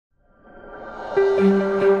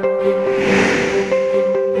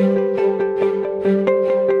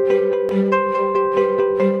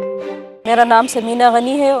मेरा नाम समीना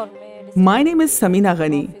गनी है और My name is Sameena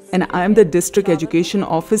Ghani and I am the District Education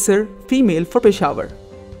Officer, female for Peshawar.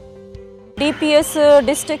 DPS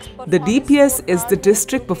district. The DPS is the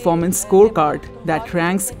District Performance Scorecard that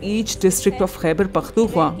ranks each district of Khyber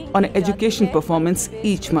Pakhtunkhwa on education performance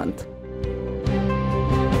each month.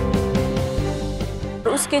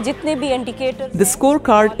 उसके जितने भी indicators. The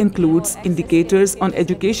scorecard includes indicators on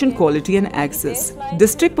education quality and access.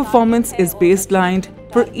 District performance is baselined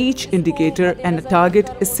for each indicator and a target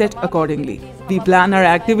is set accordingly. We plan our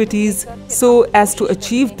activities so as to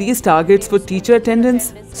achieve these targets for teacher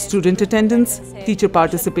attendance, student attendance, teacher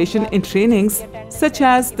participation in trainings such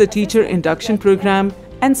as the teacher induction program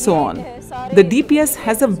and so on. The DPS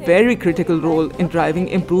has a very critical role in driving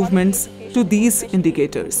improvements to these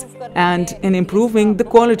indicators and in improving the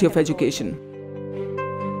quality of education.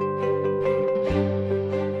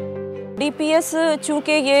 DPS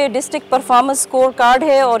चूँकि ये district performance score card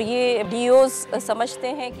है और ये DOs समझते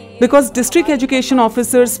हैं कि Because district education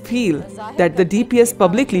officers feel that the DPS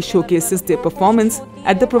publicly showcases their performance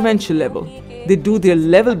at the provincial level. They do their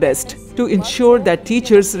level best to ensure that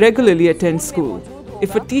teachers regularly attend school.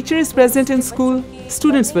 If a teacher is present in school,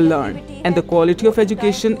 students will learn and the quality of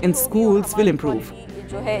education in schools will improve.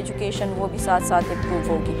 जो है education वो भी साथ साथ improve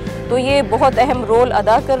होगी तो ये बहुत अहम रोल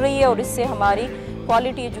अदा कर रही है और इससे हमारी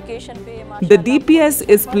क्वालिटी एजुकेशन पे The DPS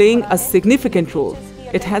is playing a significant role.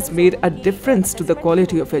 It has made a difference to the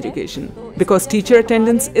quality of education because teacher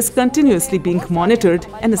attendance is continuously being monitored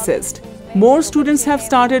and assessed. More students have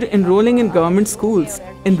started enrolling in government schools.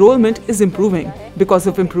 Enrollment is improving because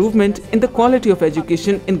of improvement in the quality of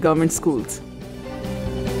education in government schools.